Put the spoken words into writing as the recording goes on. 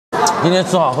今天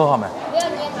吃好喝好没？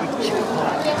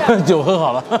酒喝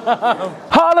好了。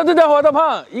Hello， 大家好，我大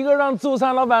胖，一个让驻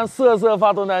餐老板瑟瑟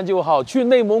发抖男就好。去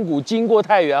内蒙古经过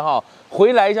太原哈，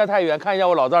回来一下太原看一下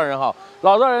我老丈人哈。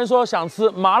老丈人说想吃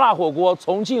麻辣火锅、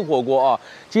重庆火锅啊。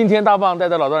今天大胖带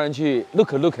着老丈人去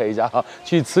look 一下哈，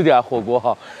去吃点火锅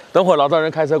哈。等会儿老丈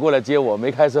人开车过来接我，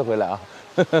没开车回来啊。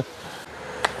老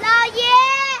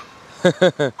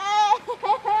爷。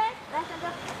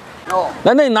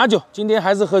来，那你拿酒，今天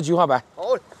还是喝菊花白。好，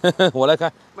我来开。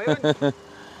没问题。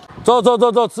走，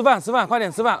吃饭，快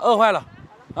点吃饭，饿坏了，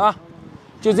啊！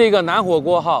就这个南火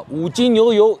锅哈，5斤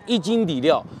牛油，1斤底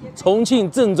料，重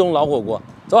庆正宗老火锅，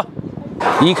走吧。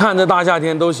一看这大夏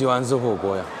天都喜欢吃火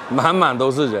锅呀，满满都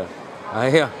是人。哎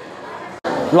呀，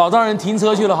老丈人停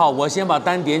车去了哈，我先把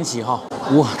单点起哈。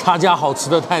哇，他家好吃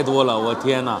的太多了，我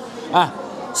天哪！哎，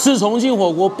吃重庆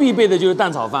火锅必备的就是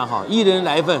蛋炒饭哈，一人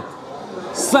来一份。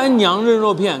3娘肉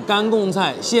肉片、干贡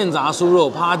菜、现炸酥肉、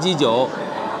扒鸡酒，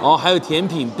哦，还有甜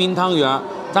品冰汤圆，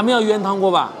咱们要鸳汤锅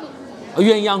吧？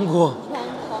鸳鸯锅，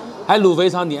还有卤肥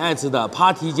肠你爱吃的，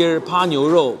扒蹄筋儿、扒牛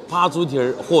肉、扒猪蹄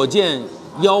儿、火箭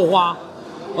腰花，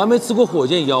我还没吃过火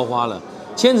箭腰花了。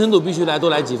千层肚必须来，多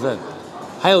来几份。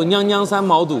还有娘娘三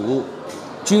毛肚、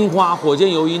菌花、火箭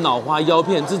鱿鱼、脑花、腰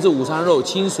片、自制午餐肉、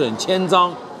青笋、千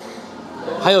张，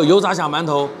还有油炸小馒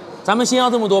头。咱们先要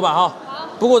这么多吧哈。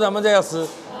不过咱们再要吃，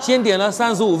先点了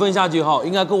35份下去哈，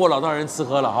应该够我老丈人吃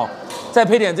喝了哈。再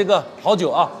配点这个好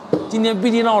酒啊，今天必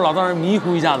定让我老丈人迷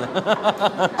糊一下子。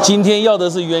今天要的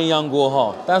是鸳鸯锅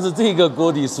哈，但是这个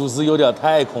锅底属实有点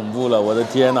太恐怖了，我的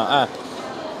天哪！哎，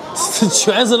这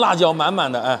全是辣椒满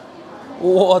满的哎，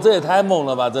哇，这也太猛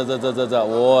了吧！这，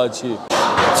我去，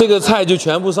这个菜就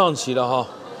全部上齐了哈，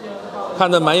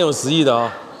看着蛮有实意的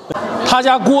啊。他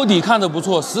家锅底看着不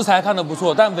错，食材看着不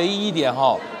错，但唯一一点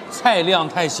哈。菜量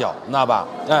太小，知道吧？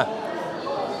哎，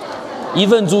一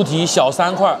份猪蹄小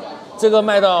3块，这个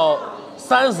卖到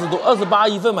30多，28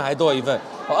一份嘛，还多少一份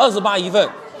？28一份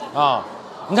啊！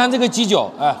你看这个鸡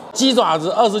脚，哎，鸡爪子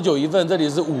29一份，这里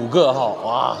是5个哈，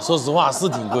哇，说实话是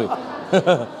挺贵。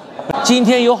今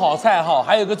天有好菜哈，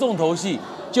还有个重头戏，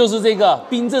就是这个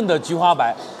冰镇的菊花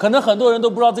白。可能很多人都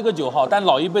不知道这个酒哈，但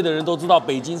老一辈的人都知道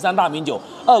北京3大名酒：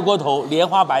二锅头、莲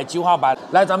花白、菊花白。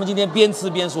来，咱们今天边吃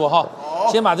边说哈。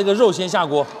先把这个肉先下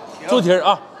锅，猪蹄儿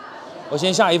啊，我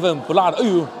先下一份不辣的，哎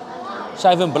呦，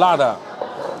下一份不辣的，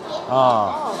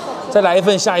啊，再来一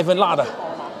份，下一份辣的。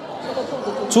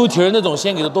猪蹄儿那种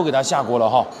先都给它下锅了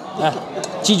哈，哎，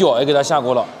鸡脚也给它下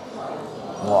锅了，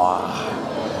哇，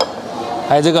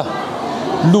还有这个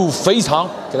卤肥肠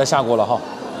给它下锅了哈，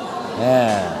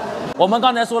哎，我们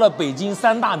刚才说了北京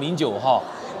3大名酒哈，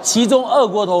其中二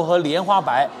锅头和莲花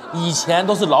白以前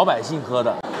都是老百姓喝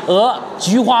的。而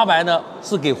菊花白呢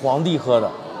是给皇帝喝的，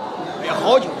哎，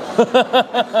好酒，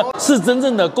是真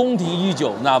正的宫廷御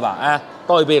酒，你知道吧？哎，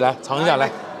倒一杯来尝一下来，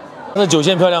这酒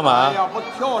线漂亮吗？哎呀，不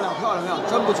漂亮，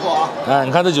真不错啊！哎，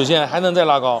你看这酒线还能再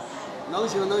拉高，能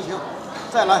行，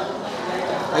再来。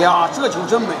哎呀，这酒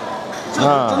真美，这是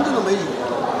真正的美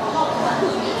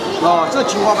酒。啊，这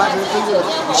菊花白是真正的。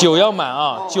酒要满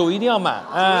啊，酒一定要满，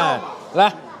哎，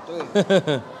来。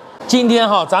对。今天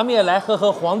哈，咱们也来喝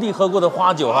皇帝喝过的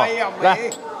花酒哈。哎呀，来，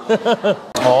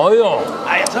哦呦，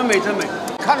哎呀，真美，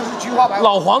看的是菊花白。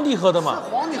老皇帝喝的嘛。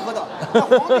是皇帝喝的，那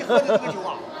皇帝喝的这个酒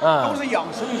啊，都是养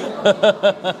生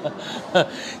酒。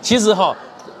其实哈，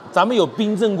咱们有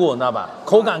冰镇过，你知道吧？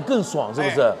口感更爽，是不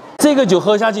是？这个酒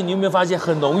喝下去，你有没有发现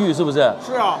很浓郁，是不是？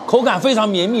是啊。口感非常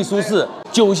绵密舒适，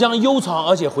酒香悠长，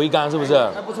而且回甘，是不是？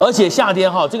而且夏天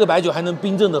哈，这个白酒还能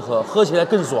冰镇的喝，喝起来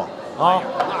更爽啊。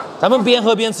咱们边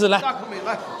喝边吃，来，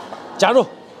加入。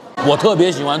我特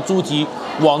别喜欢猪蹄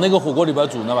往那个火锅里边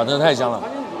煮，你知道吧？真的太香了。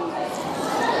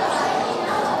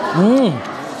嗯，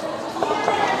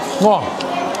哇，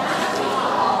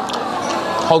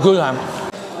好 Q 弹。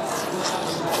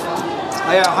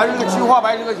哎呀，还是这个菊花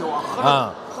白这个酒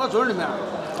啊，喝嘴里面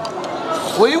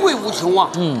回味无穷啊。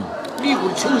一股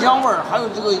清香味儿，还有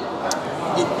这个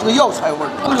药材味儿，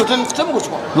这个酒真不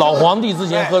错。老皇帝之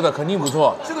前喝的肯定不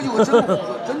错。这个酒真不错，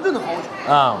真正的好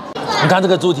酒啊！你看这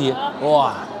个猪蹄，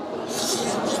哇，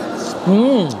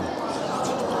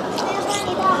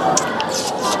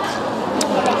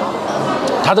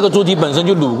它这个猪蹄本身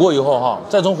就卤过以后哈，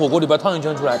再从火锅里边烫一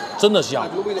圈出来，真的香。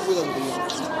味道不一样。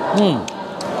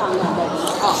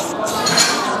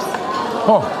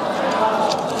哦。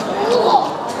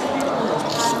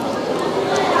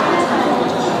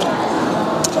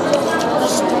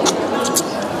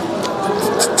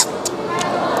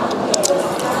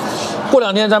过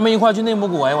2天咱们一块去内蒙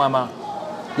古玩一玩吗？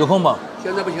有空吗？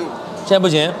现在不行。现在不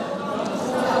行。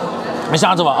那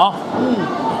下次吧啊。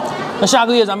那下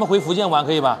个月咱们回福建玩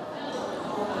可以吧？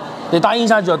得答应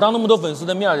下去哦，当那么多粉丝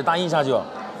的面得答应下去哦。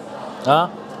啊？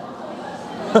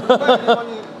天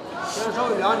稍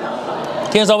微凉一点。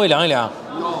天稍微凉一凉。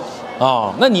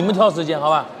哦，那你们挑时间好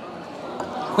吧？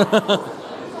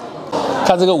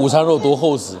看这个午餐肉多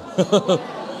厚实。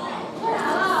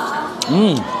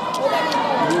嗯，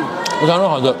午餐肉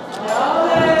好吃。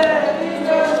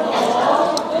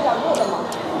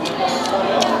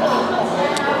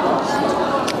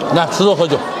来吃肉喝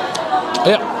酒。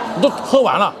哎呀，都喝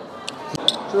完了。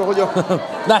吃肉喝酒。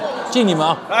来敬你们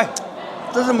啊！来，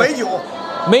这是美酒。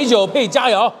美酒配佳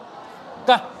肴，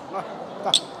干！来，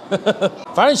干！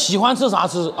反正喜欢吃啥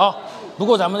吃啊，不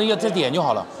过咱们要再点就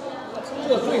好了。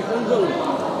这最丰盛了。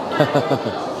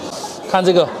看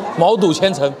这个毛肚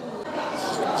千层，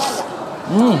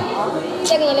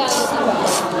再给我晾一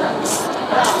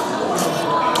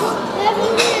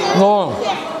个。哦，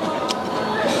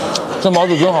这毛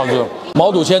肚真好吃，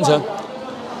毛肚千层，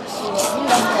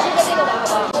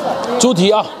猪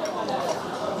蹄啊，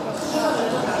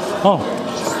哦，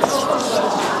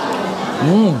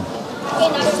给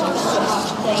你拿个汤匙啊，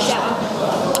等一下啊。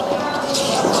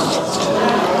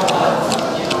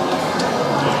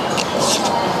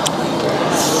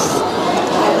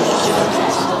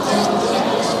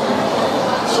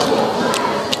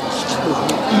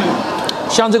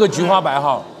像这个菊花白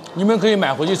哈，你们可以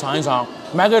买回去尝一尝，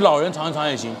买给老人尝一尝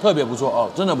也行，特别不错哦，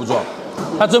真的不错，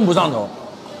它真不上头，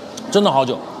真的好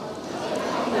久。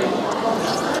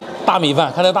大米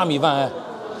饭，看这大米饭，哎，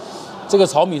这个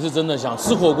炒米是真的香，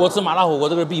吃火锅吃麻辣火锅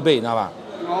这个是必备，你知道吧？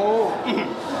哦。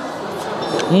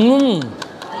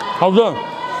好吃。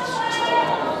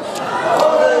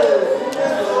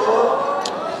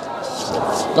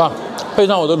啊，配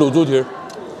上我的卤猪蹄儿。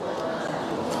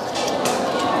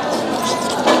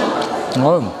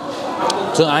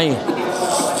真安逸。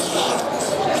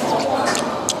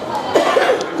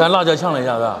刚辣椒呛了一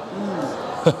下，是吧？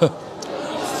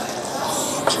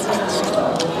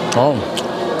哦。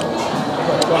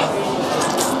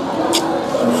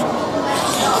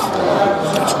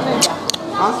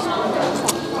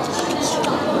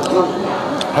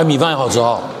还米饭也好吃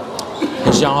哈，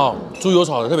很香哈，猪油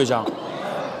炒的特别香。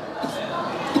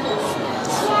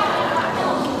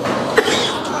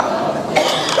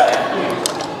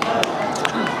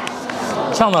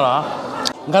呛到了啊！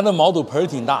你看这毛肚盆儿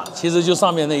挺大，其实就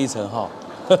上面那一层哈，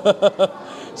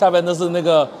下边都是那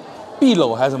个壁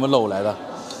篓还是什么篓来的。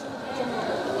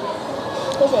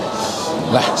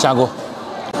来下锅，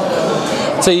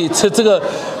这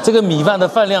个米饭的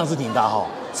饭量是挺大哈，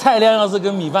菜量要是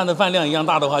跟米饭的饭量一样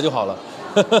大的话就好了。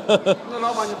那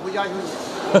老板就回家休息。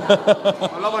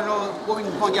老板说我给你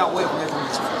放假，我也回家休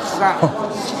息，不干了。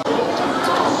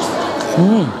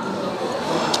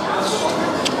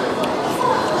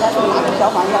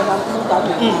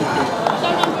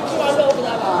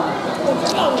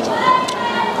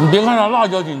你别看它辣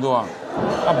椒挺多，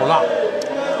它不辣，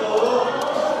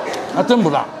它真不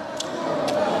辣。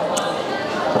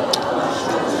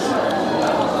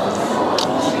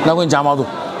来，我给你夹毛肚，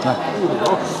来。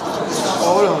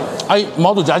哎，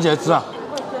毛肚夹起来吃啊！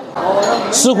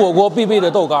吃火锅必备的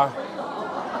豆干。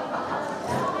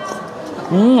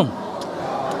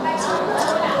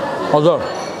好吃。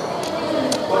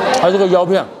还有这个腰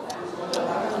片。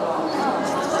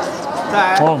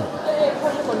10块。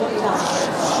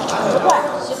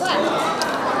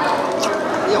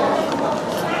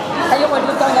还有我这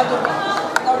个酱料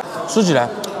吃起来。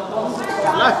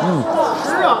吃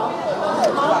啊！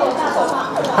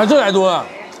还这还多啊！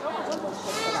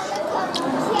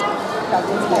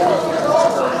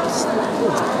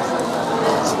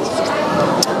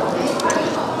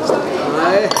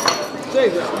来，这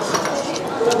个。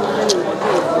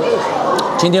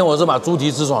今天我是把猪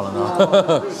蹄吃爽了呢。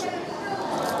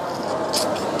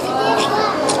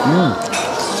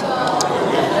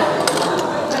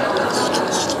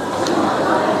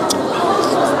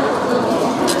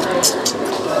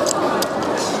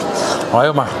哎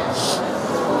呦妈！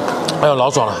哎呦，老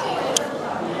爽了！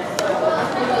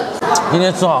今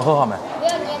天吃好喝好没？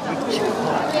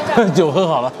酒喝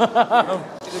好了。这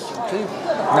个酒真。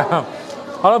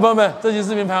好了，朋友们，这期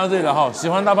视频拍到这里了哈。喜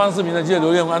欢大胖视频的记得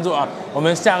留言关注啊！我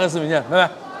们下个视频见，拜拜。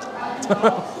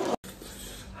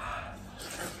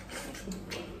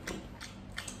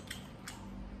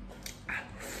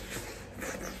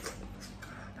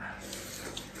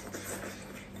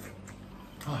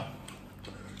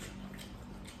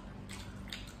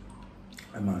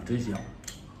哎妈，真香！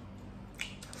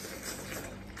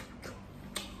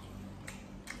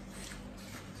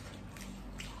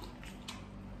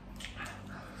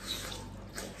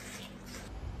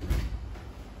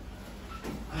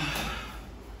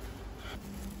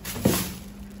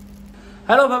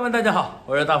 Hello， 朋友们，大家好，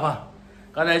我是大胖。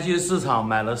刚才去市场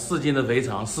买了4斤的肥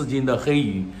肠，4斤的黑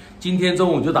鱼。今天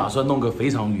中午就打算弄个肥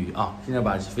肠鱼啊，现在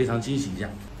把肥肠清洗一下。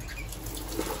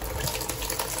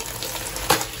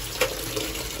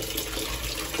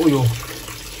哦呦，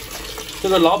这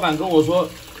个老板跟我说，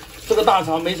这个大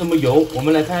肠没什么油，我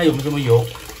们来看看有没有什么油。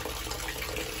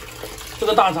这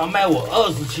个大肠卖我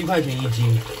27块钱1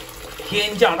斤，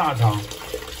天价大肠。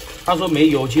他说没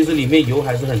油，其实里面油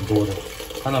还是很多的，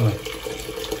看到没？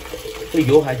这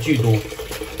油还巨多。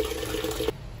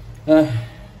哎，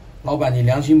老板，你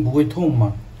良心不会痛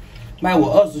吗？卖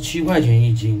我27块钱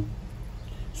1斤，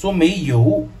说没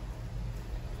油，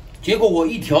结果我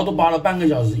一条都扒了半个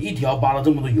小时，一条扒了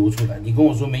这么多油出来，你跟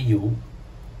我说没油。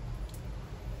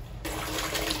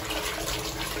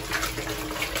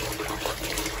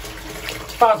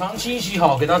大肠清洗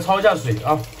好，给它焯一下水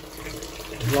啊，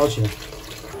捞起来。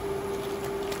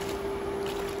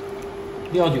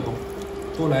料酒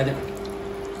多来点，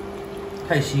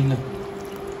太腥了。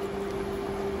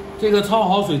这个焯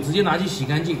好水，直接拿去洗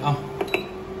干净啊。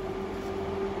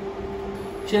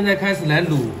现在开始来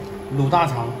卤大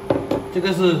肠，这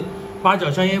个是八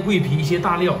角、香叶、桂皮一些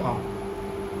大料啊，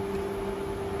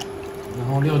然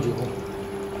后料酒，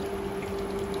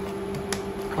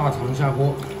大肠下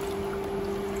锅，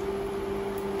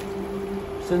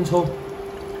生抽、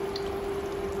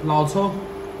老抽、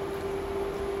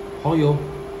蚝油，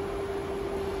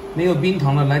没有冰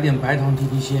糖了，来点白糖提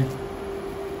提鲜。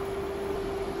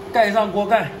盖上锅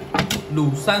盖，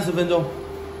卤30分钟。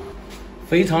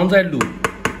肥肠在卤，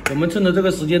我们趁着这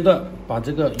个时间段把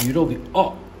这个鱼肉给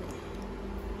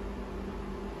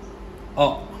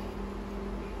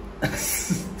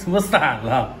怎么散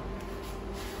了？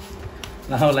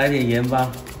然后来点盐巴，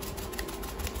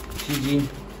鸡精，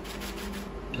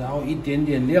然后一点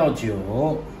点料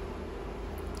酒，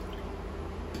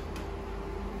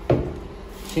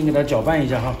先给它搅拌一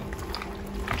下哈。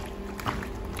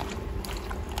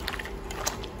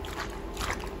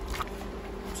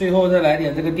最后再来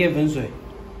点这个淀粉水，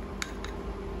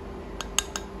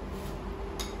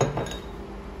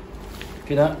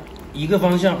给它一个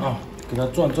方向啊，给它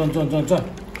转，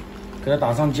给它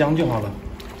打上浆就好了，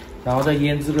然后再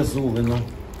腌制个15分钟。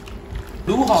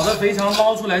卤好的肥肠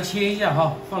捞出来切一下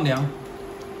哈，放凉。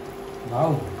哇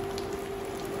哦，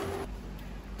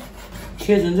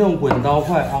切成这种滚刀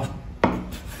块啊，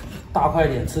大块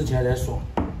点，吃起来才爽。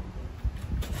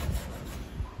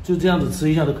就这样子吃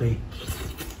一下都可以。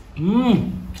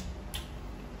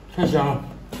太香了！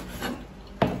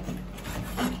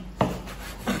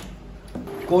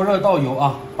锅热倒油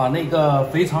啊，把那个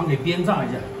肥肠给煸炸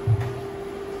一下。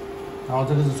然后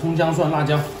这个是葱姜蒜辣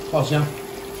椒爆香，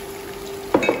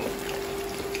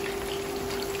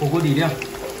火锅底料。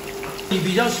你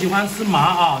比较喜欢吃麻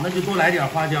啊，那就多来点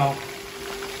花椒，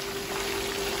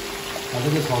把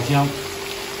这个炒香，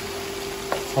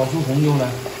炒出红油来。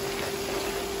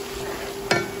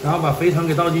然后把肥肠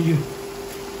给倒进去，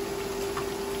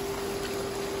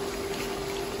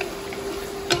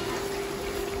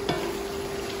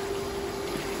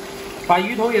把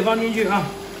鱼头也放进去啊，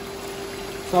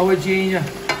稍微煎一下，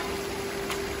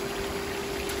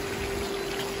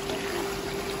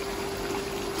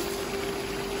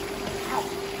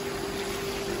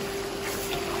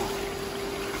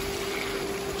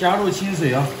加入清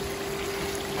水啊。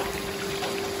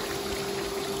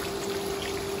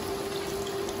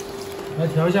来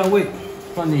调一下味，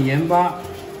放点盐巴，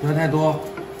不要太多，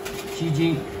鸡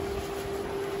精、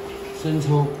生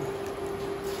抽，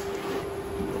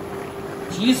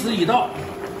即时已到，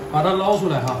把它捞出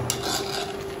来哈。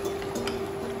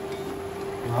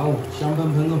哇哦，香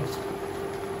喷喷的！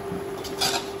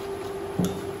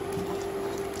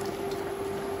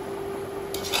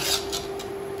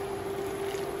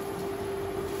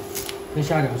再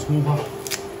下点葱花，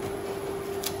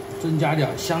增加点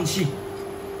香气。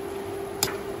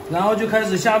然后就开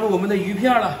始下入我们的鱼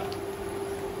片了。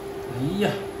哎呀，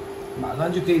马上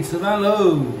就可以吃饭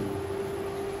喽！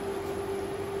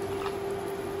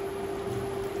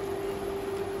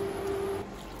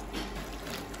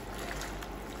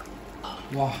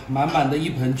哇，满满的一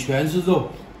盆全是肉，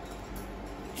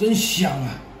真香啊！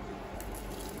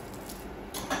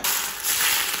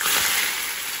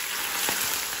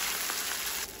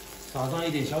撒上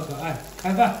一点小可爱，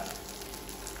开饭。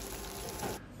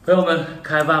朋友们，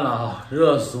开饭了啊，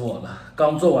热死我了！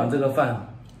刚做完这个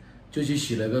饭，就去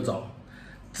洗了个澡。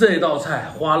这道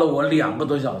菜花了我2个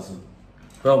多小时。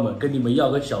朋友们，跟你们要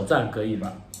个小赞可以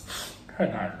吧？太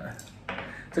难了！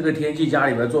这个天气家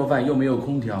里边做饭又没有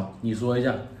空调，你说一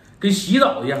下，跟洗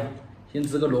澡一样。先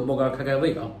吃个萝卜干开开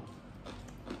胃啊，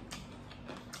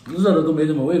热的都没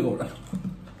什么胃口了，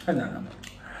太难了。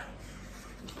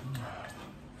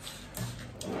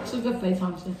这个非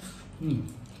常香。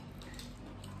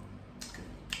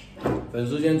粉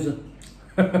丝先吃。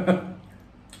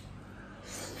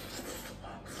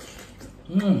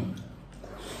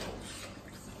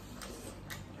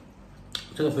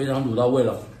这个肥肠卤到位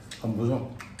了，很不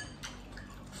错。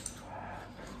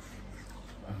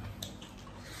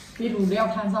比卤料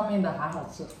摊上面的还好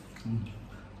吃。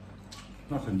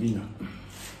那肯定的。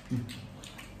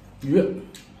鱼。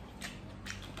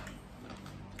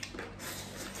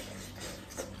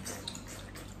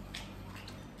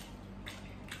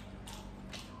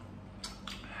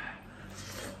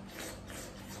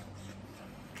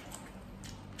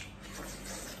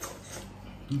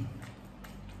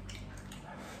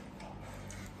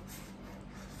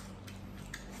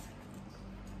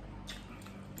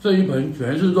这一盆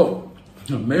全是肉，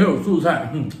没有素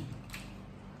菜。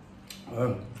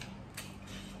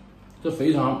这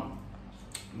肥肠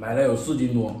买了有4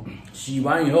斤多，洗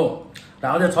完以后，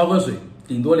然后再焯个水，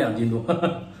顶多2斤多。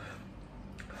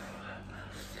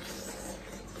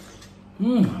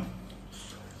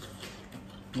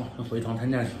哇，这肥肠太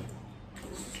耐吃了。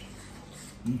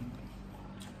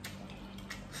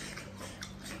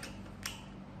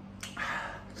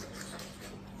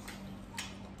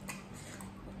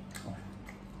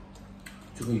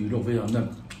这个鱼肉非常嫩。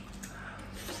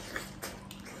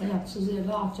哎呀，吃这些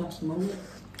辣椒什么味？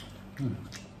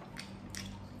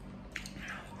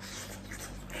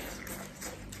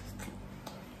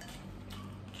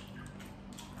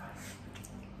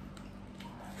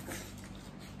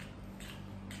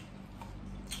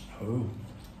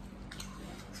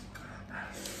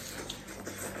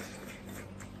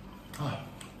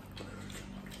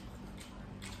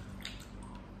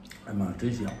哎妈，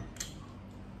真香！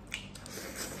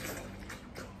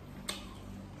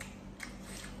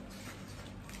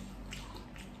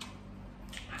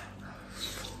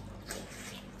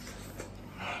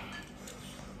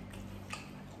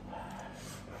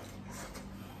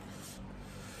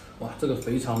哇，这个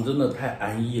肥肠真的太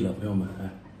安逸了，朋友们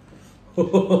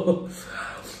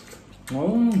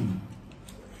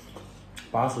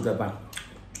，80再拌。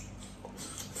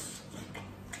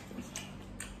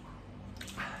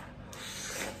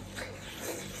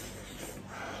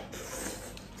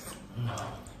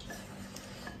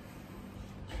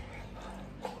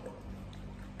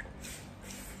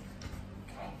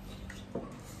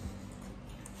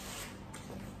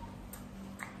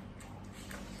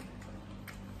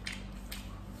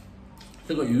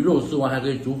这个鱼肉吃完还可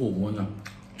以煮火锅呢。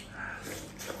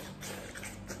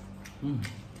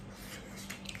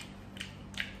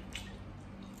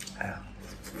哎呀，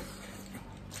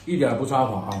一点不撒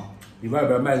谎啊，比外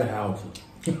边卖的还好吃。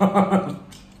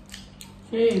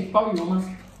所以包邮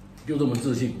吗？就这么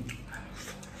自信。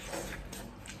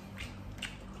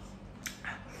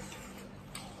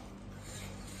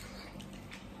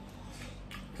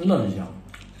真的很香。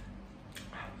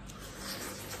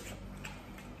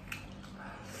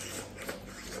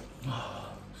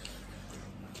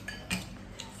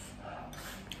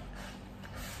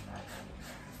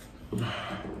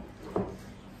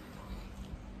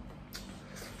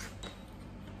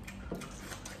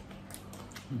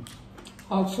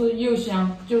好吃又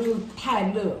香，就是太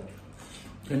热。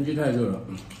天气太热了，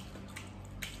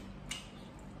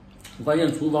我发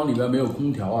现厨房里边没有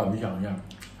空调啊，你想一下，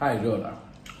太热了。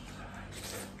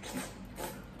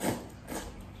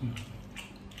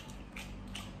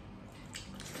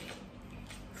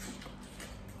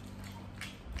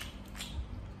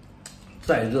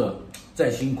再热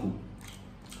再辛苦，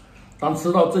当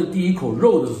吃到这第一口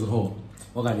肉的时候，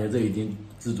我感觉这已经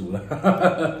知足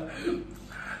了。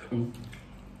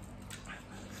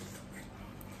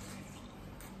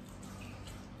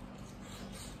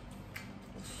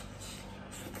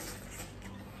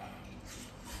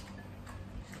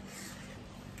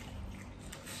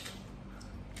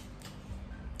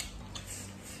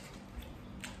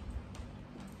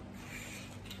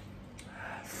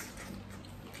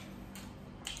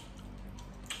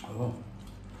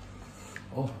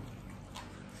哦，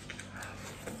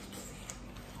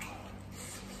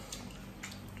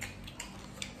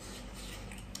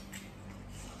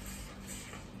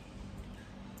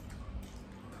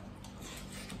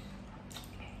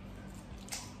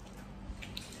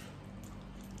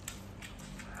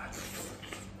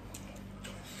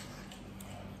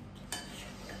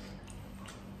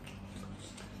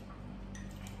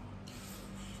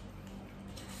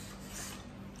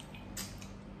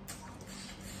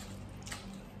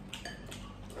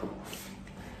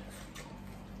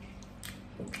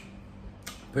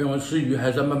朋友们，吃鱼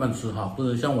还是要慢慢吃哈，不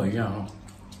能像我一样哈。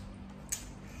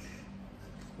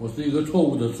我是一个错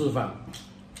误的示范，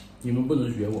你们不能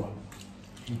学我。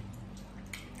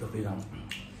这非常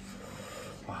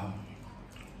啊，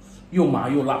又麻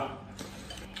又辣。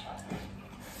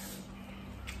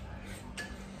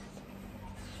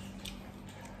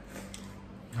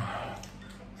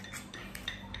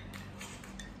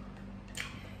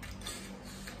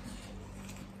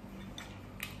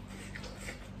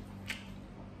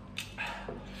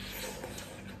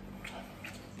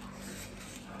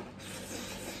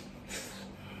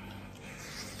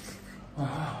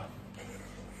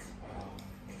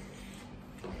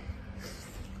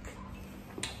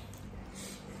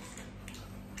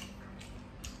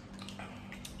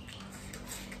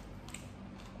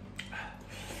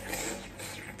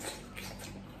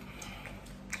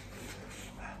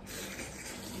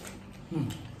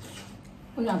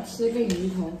我想吃一个鱼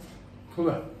头，是不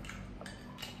是？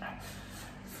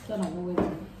在哪个位置？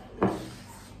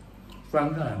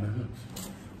翻看没事。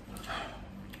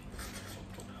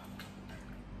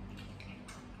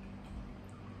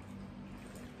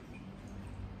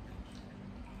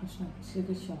我想吃一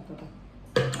个小的吧。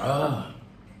啊，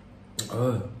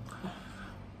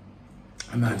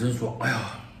还蛮真爽，哎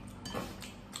呀，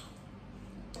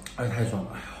哎太爽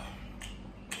了，哎呀。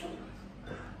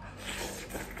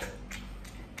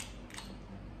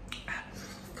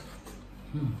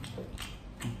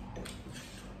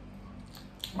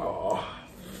哦，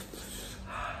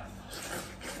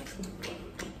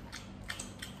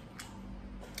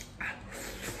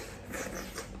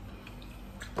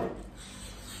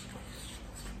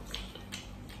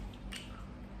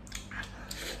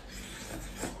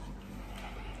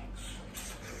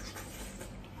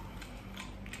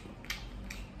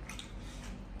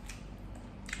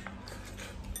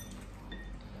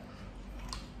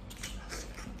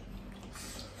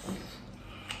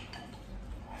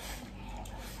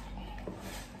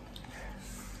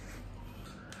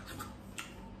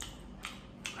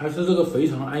还是这个肥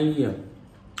肠安逸，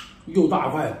又大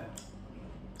块，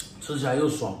吃起来又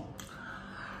爽，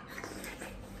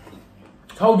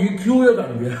超级 Q 的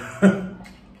感觉。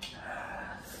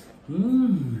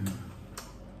嗯。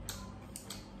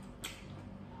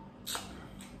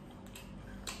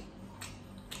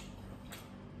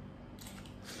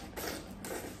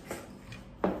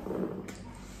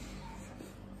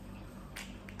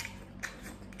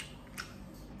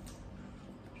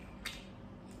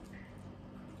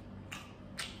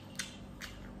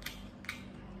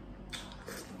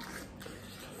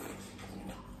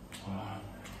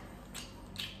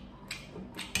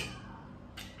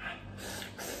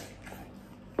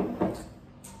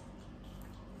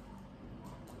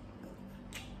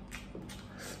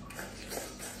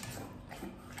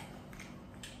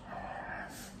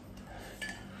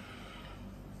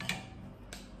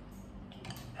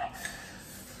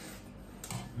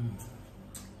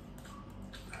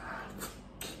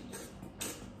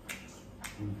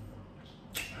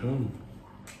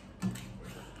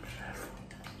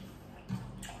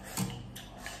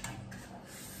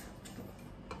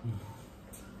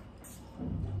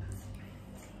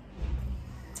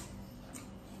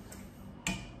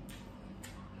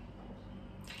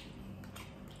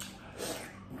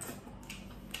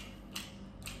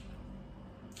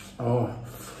哦，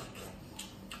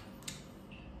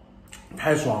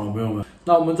太爽了，朋友们！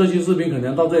那我们这期视频可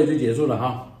能到这里就结束了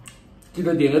哈，记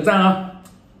得点个赞啊！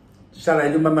下来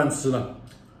就慢慢吃了。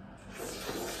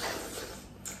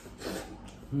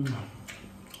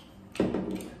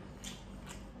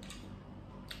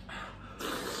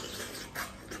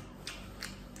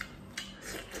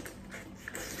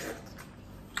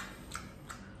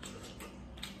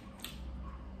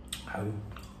好，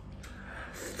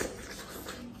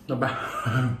拜拜。